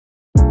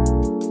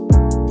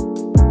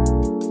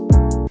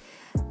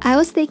I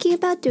was thinking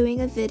about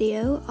doing a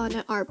video on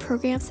an art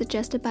program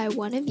suggested by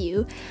one of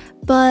you,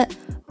 but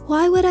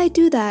why would I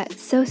do that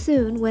so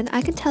soon when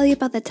I can tell you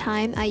about the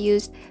time I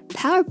used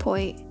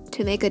PowerPoint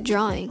to make a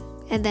drawing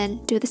and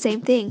then do the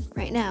same thing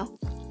right now?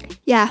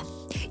 Yeah,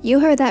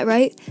 you heard that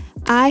right.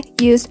 I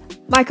used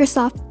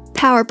Microsoft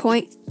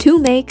PowerPoint to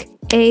make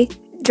a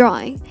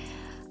drawing.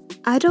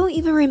 I don't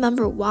even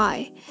remember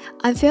why.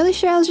 I'm fairly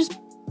sure I was just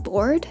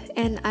bored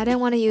and I didn't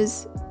want to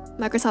use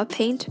Microsoft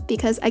Paint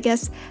because I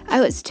guess I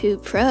was too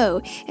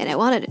pro and I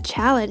wanted a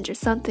challenge or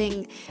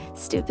something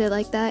stupid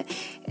like that.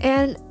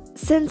 And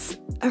since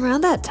around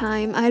that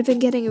time, I'd been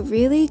getting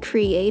really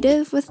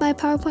creative with my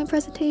PowerPoint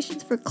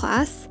presentations for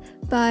class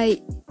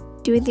by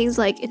doing things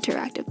like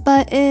interactive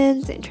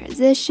buttons and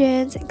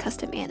transitions and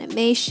custom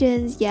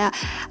animations. Yeah,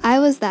 I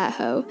was that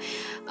hoe.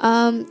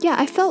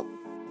 I felt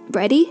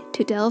ready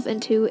to delve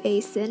into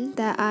a sin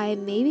that I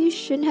maybe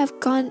shouldn't have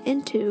gone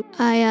into.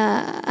 I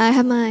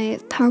have my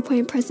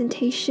PowerPoint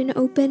presentation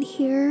open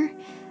here.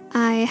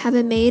 I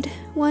haven't made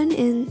one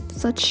in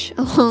such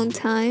a long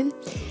time.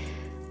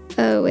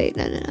 Oh wait,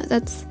 no,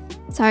 that's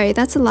a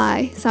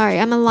lie. Sorry,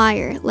 I'm a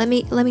liar. Let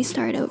me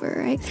start over,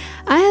 right?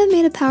 I haven't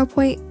made a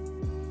PowerPoint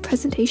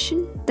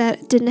presentation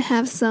that didn't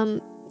have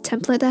some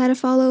template that I had to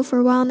follow for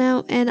a while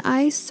now, and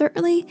I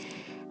certainly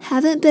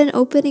haven't been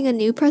opening a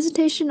new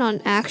presentation on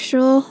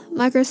actual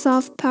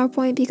Microsoft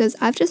PowerPoint because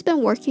I've just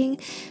been working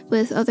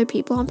with other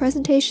people on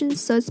presentations,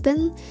 so it's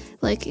been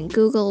like in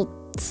Google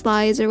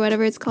Slides or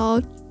whatever it's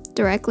called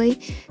directly.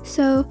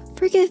 So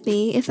forgive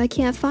me if I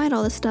can't find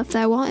all the stuff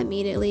that I want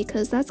immediately,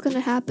 because that's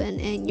gonna happen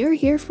and you're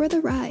here for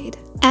the ride.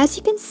 As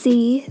you can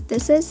see,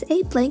 this is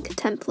a blank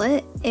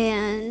template,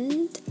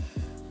 and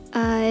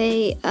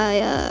I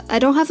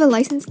don't have a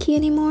license key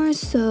anymore,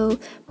 so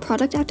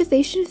product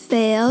activation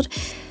failed.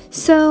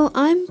 So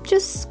I'm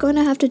just going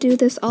to have to do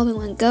this all in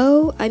one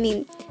go. I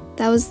mean,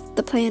 that was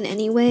the plan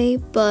anyway,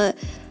 but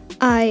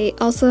I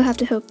also have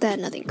to hope that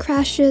nothing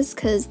crashes,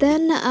 because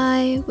then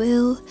I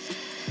will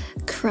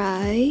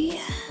cry.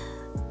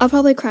 I'll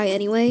probably cry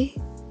anyway.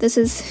 This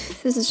is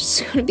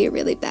just going to be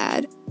really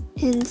bad.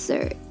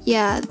 Insert.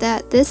 Yeah,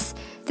 this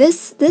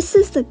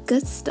is the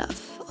good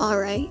stuff.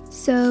 Alright,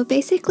 so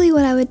basically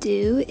what I would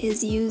do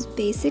is use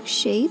basic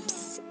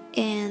shapes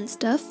and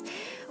stuff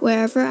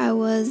wherever I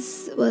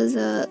was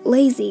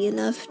lazy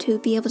enough to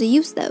be able to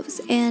use those.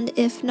 And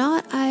if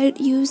not, I'd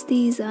use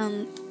these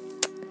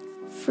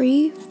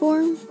free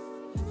form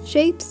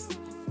shapes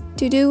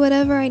to do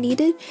whatever I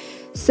needed.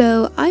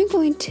 So I'm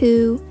going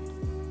to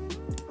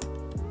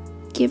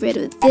get rid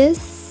of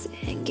this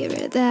and get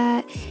rid of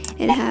that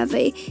and have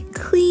a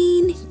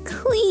clean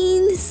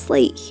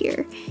slate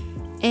here.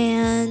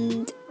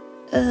 And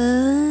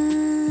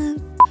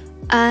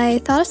I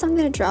thought of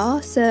something to draw.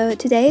 So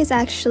today is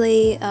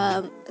actually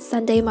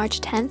Sunday,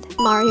 March 10th,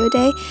 Mario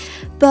Day,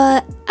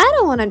 but I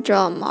don't want to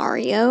draw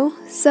Mario,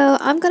 so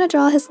I'm gonna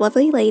draw his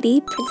lovely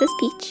lady, Princess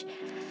Peach.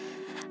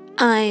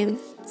 I'm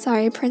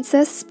sorry,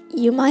 Princess,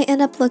 you might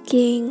end up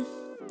looking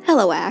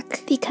hella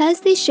whack. Because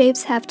these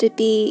shapes have to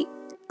be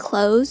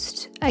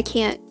closed, I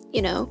can't,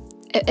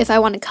 if I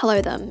want to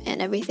color them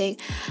and everything,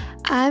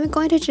 I'm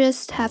going to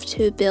just have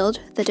to build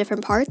the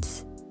different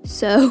parts.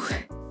 So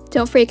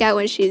don't freak out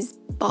when she's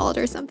bald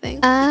or something.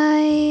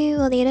 I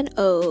will need an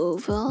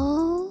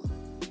oval.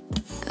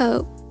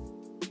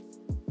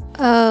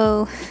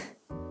 Oh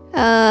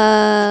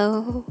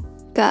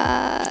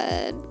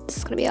god, this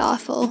is gonna be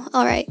awful.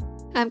 Alright,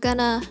 I'm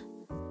gonna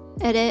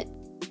edit.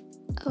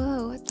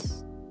 Oh,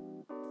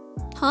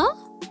 huh?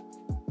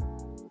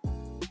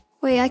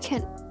 Wait, I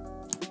can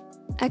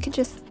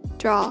just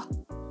draw.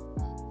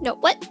 No,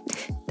 what?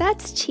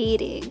 That's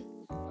cheating.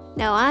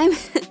 No,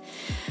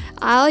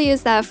 I'll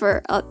use that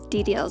for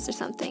details or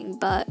something,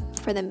 but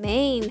for the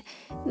main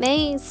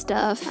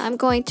stuff, I'm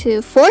going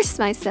to force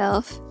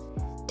myself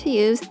to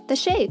use the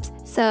shapes.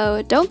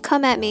 So don't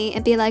come at me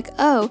and be like,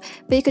 oh,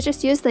 but you could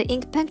just use the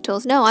ink pen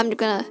tools. No, I'm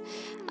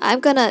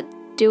gonna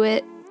do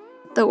it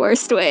the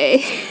worst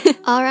way.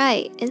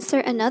 Alright,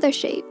 insert another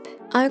shape.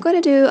 I'm going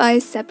to do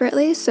eyes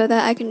separately so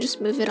that I can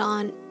just move it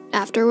on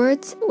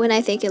afterwards when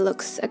I think it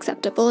looks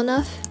acceptable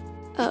enough.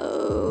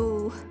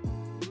 Oh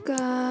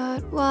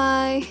god,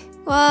 why?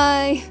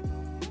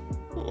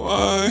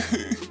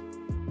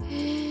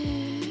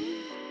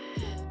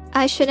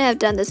 I shouldn't have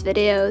done this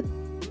video.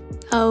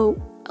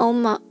 Oh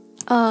my,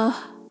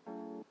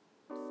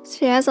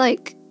 she has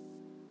like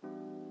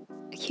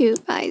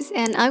cute eyes,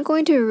 and I'm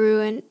going to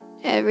ruin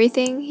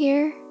everything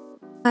here.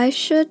 I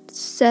should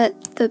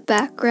set the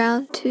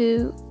background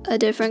to a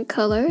different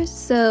color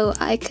so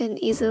I can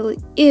easily,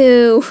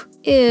 ew.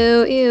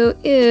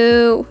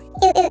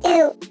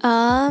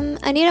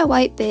 I need a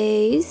white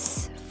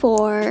base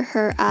for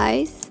her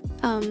eyes.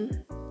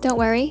 Don't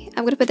worry,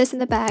 I'm gonna put this in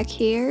the back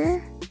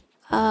here.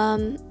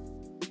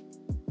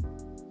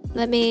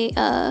 Let me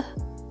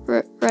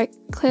right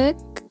click,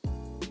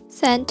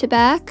 send to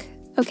back.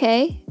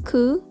 Okay,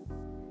 cool.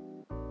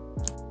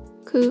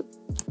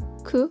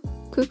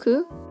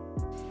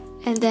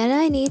 And then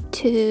I need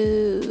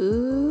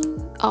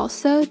to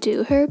also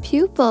do her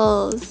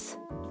pupils.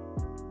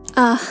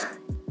 Ah,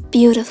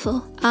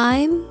 beautiful.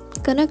 I'm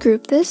gonna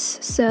group this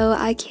so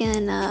I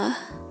can,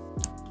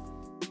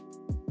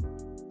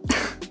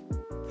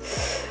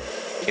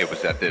 It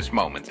was at this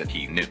moment that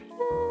he knew.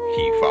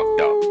 He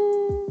fucked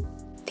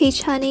up.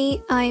 Peach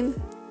Honey,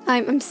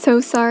 I'm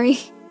so sorry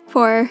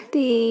for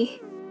the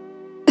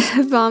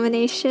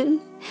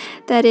abomination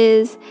that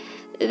is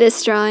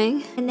this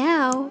drawing. And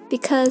now,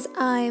 because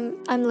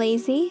I'm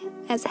lazy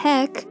as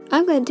heck,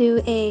 I'm gonna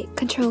do a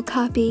control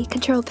copy,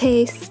 control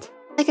paste.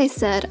 Like I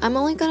said, I'm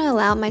only gonna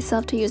allow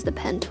myself to use the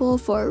pen tool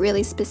for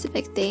really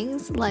specific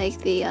things, like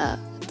the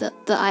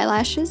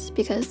eyelashes,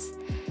 because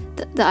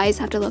the eyes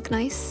have to look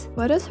nice.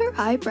 What does her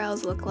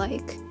eyebrows look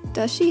like?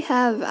 Does she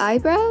have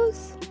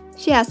eyebrows?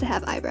 She has to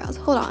have eyebrows.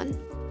 Hold on.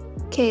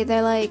 Okay,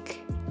 they're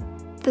like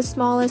the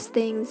smallest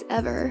things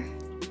ever.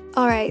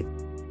 Alright.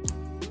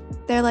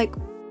 They're like...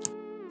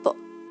 Oh.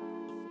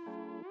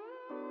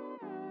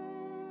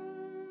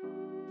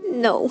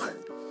 No.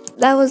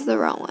 That was the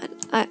wrong one.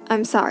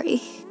 I'm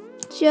sorry.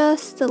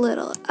 Just a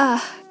little.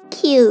 Ah,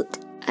 cute.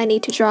 I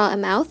need to draw a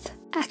mouth.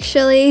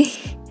 Actually,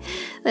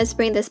 let's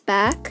bring this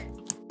back.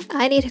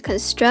 I need to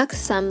construct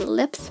some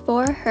lips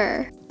for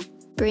her.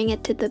 Bring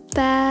it to the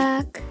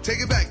back. Take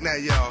it back now,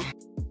 y'all.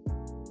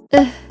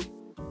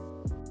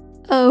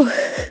 Oh.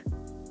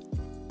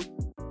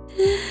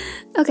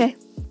 Okay.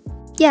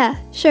 Yeah,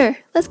 sure.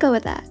 Let's go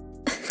with that.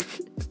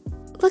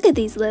 Look at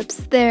these lips.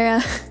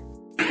 They're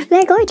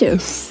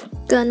gorgeous.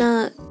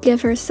 Gonna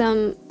give her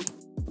some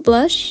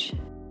blush.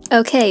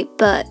 Okay,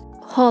 but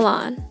hold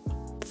on.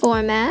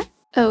 Format.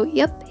 Oh,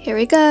 yep. Here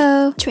we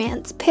go.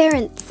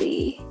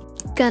 Transparency.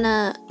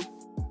 Gonna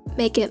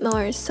make it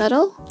more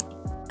subtle.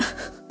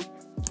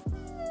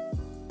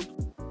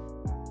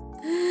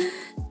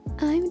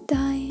 I'm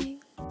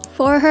dying.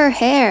 For her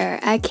hair,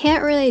 I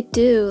can't really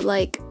do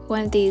like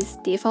one of these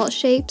default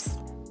shapes.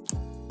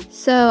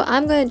 So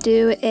I'm gonna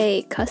do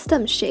a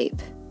custom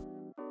shape.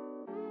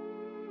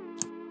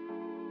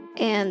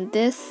 And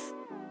this,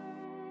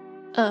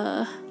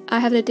 I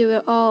have to do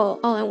it all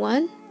in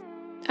one?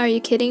 Are you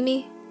kidding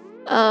me?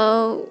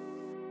 Oh,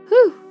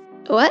 whew,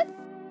 what?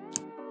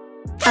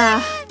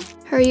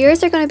 Her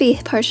ears are gonna be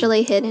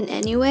partially hidden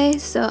anyway,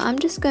 so I'm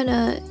just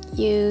gonna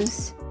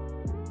use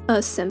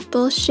a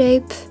simple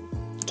shape.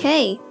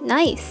 Okay,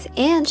 nice.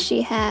 And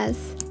she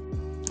has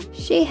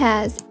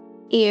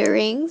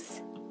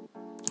earrings.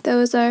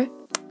 Those are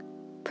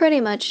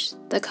pretty much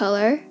the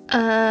color.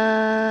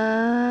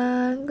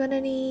 I'm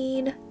gonna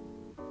need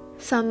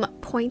some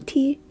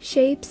pointy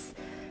shapes.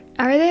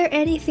 Are there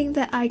anything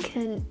that I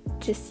can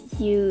just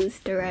use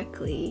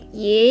directly?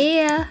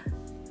 Yeah,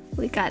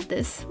 we got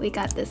this. We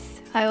got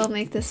this. I will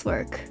make this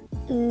work.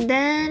 And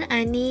then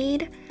I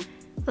need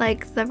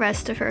like the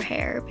rest of her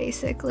hair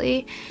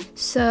basically.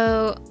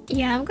 So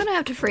yeah, I'm gonna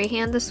have to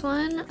freehand this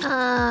one.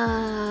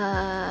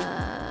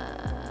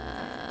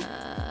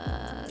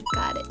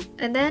 Got it.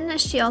 And then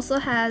she also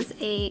has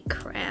a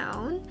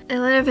crown. I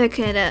wonder if I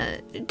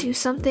could do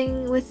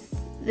something with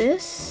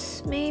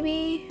this,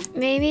 maybe?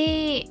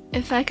 Maybe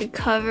if I could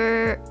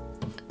cover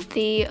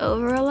the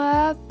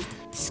overlap.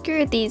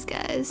 Screw these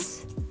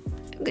guys.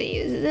 I'm gonna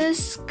use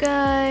this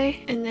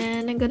guy, and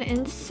then I'm gonna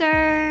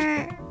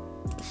insert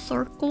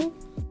circle.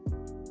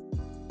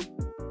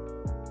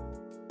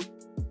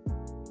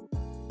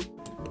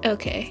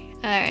 Okay,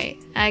 alright,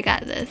 I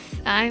got this.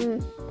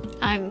 I'm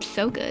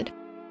so good.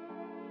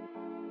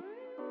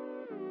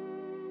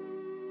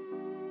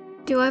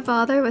 Do I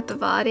bother with the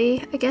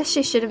body? I guess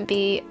she shouldn't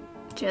be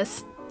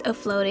just a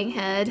floating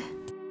head.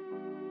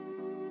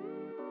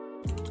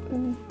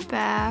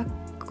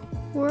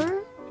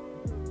 Backward?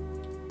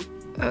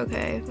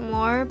 Okay,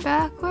 more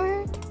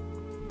backward?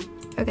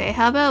 Okay,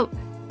 how about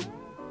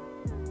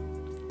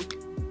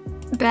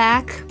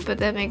back, but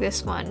then make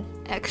this one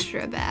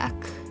extra back.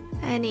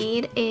 I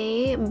need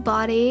a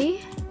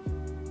body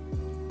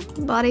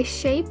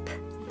shape.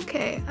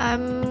 Okay,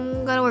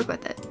 I'm gonna work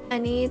with it. I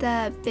need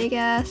that big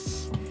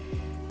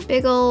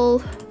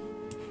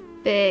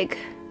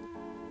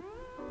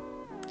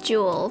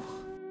jewel.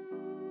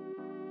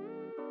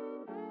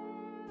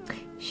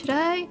 Should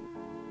I,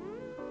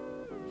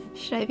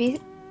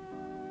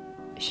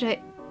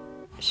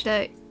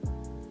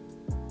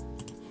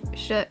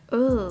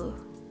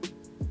 ooh.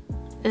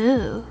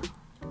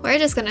 We're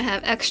just gonna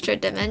have extra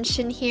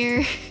dimension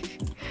here.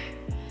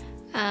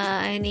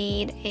 I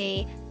need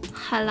a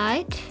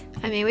highlight.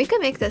 I mean, we can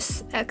make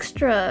this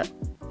extra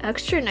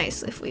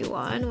nice if we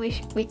want. We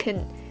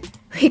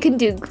can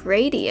do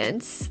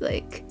gradients,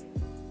 like,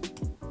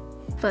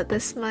 but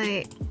this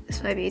might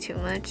be too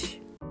much.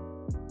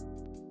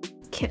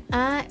 Can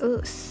I?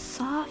 Ooh,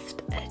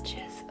 soft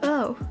edges.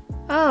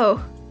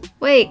 Oh,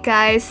 wait,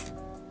 guys.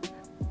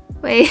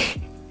 Wait,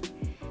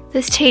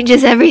 this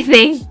changes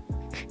everything.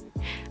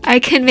 I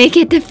can make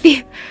it to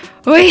feel.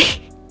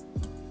 Wait,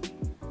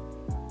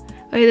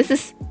 this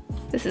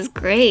is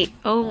great.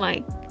 Oh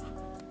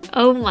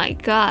my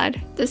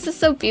god, this is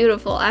so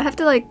beautiful. I have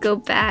to like go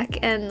back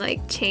and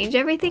like change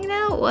everything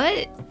now.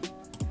 What?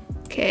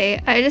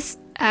 Okay, I just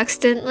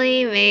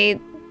accidentally made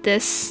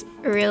this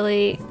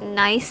really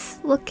nice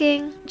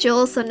looking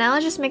jewel, so now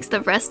it just makes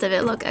the rest of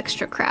it look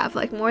extra crap,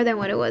 like more than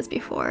what it was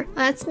before.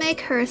 Let's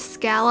make her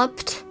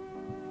scalloped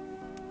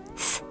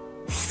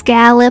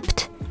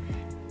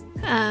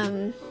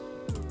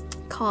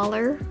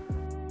collar.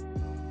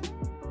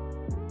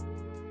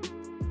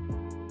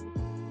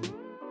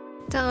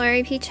 Don't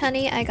worry, Peach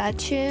Honey, I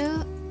got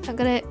you. I'm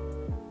gonna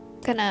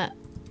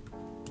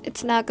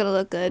it's not gonna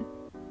look good,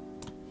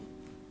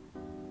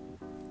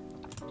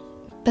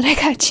 but I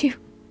got you.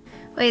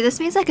 Wait, this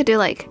means I could do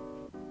like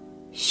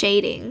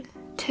shading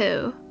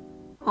too.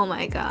 Oh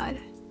my god,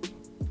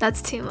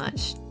 that's too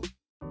much.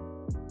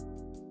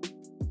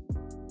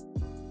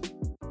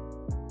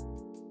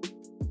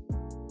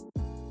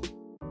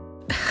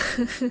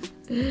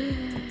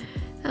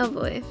 Oh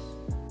boy.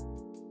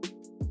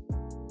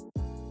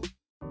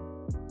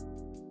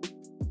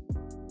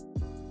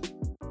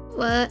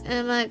 What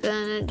am I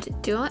gonna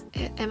do?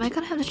 Am I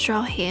gonna have to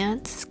draw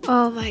hands?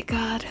 Oh my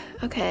god.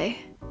 Okay.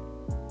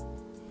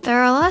 There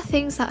are a lot of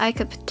things that I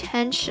could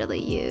potentially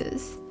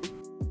use.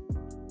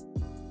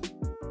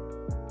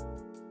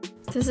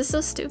 This is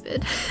so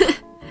stupid.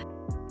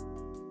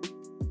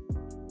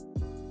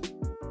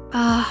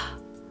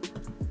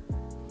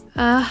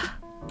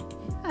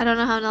 I don't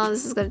know how long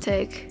this is gonna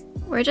take.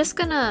 We're just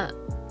gonna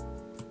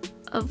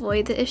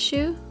avoid the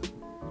issue.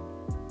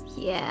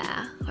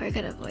 Yeah, we're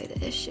gonna avoid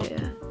the issue.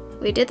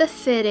 We did the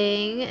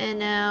fitting, and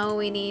now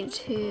we need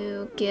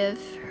to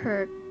give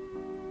her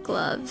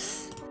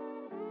gloves.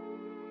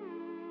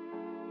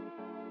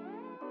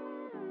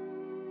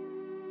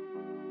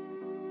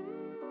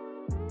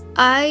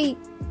 I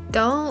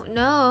don't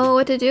know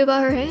what to do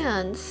about her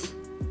hands.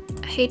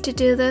 I hate to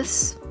do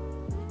this,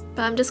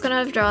 but I'm just gonna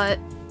have to draw it.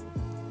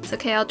 It's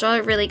okay, I'll draw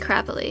it really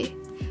crappily.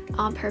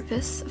 On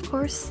purpose, of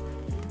course.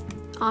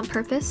 On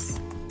purpose.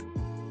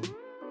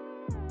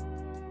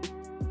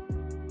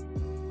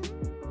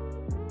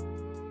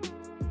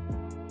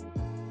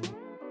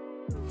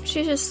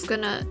 She's just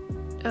gonna...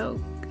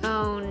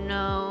 Oh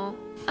no.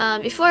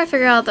 Before I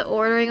figure out the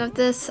ordering of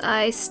this,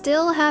 I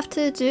still have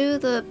to do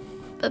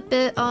a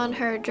bit on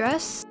her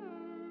dress.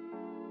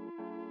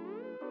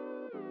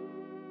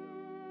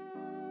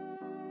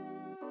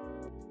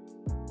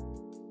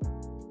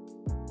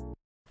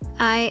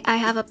 I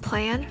have a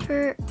plan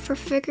for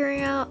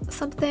figuring out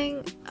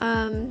something.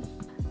 I'm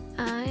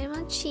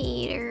a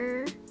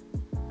cheater.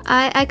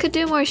 I could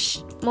do more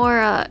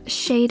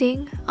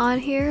shading on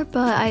here,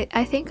 but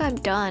I think I'm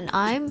done.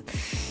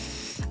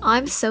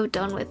 I'm so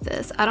done with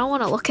this. I don't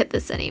want to look at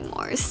this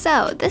anymore.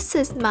 So this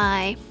is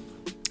my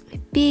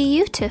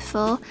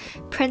beautiful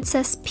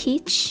Princess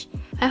Peach.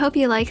 I hope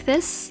you like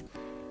this.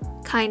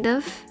 Kind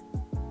of.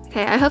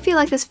 Okay, I hope you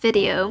like this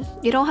video.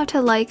 You don't have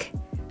to like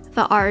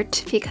the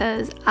art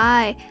because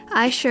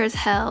I sure as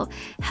hell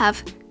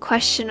have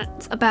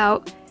questions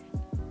about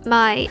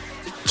my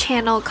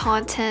channel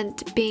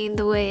content being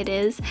the way it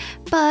is.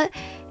 But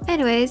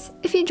anyways,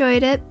 if you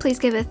enjoyed it, please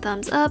give it a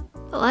thumbs up,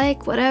 a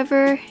like,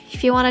 whatever.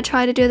 If you want to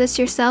try to do this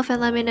yourself and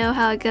let me know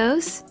how it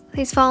goes,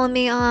 please follow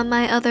me on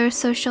my other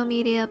social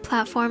media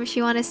platforms if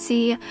you want to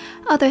see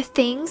other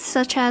things,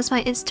 such as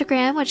my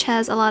Instagram, which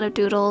has a lot of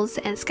doodles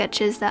and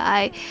sketches that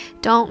I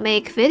don't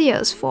make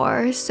videos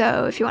for.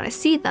 So if you want to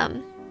see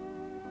them,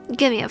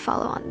 give me a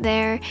follow on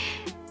there.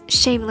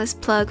 Shameless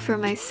plug for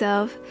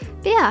myself.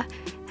 But yeah,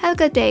 have a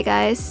good day,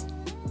 guys.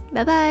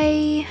 Bye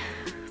bye.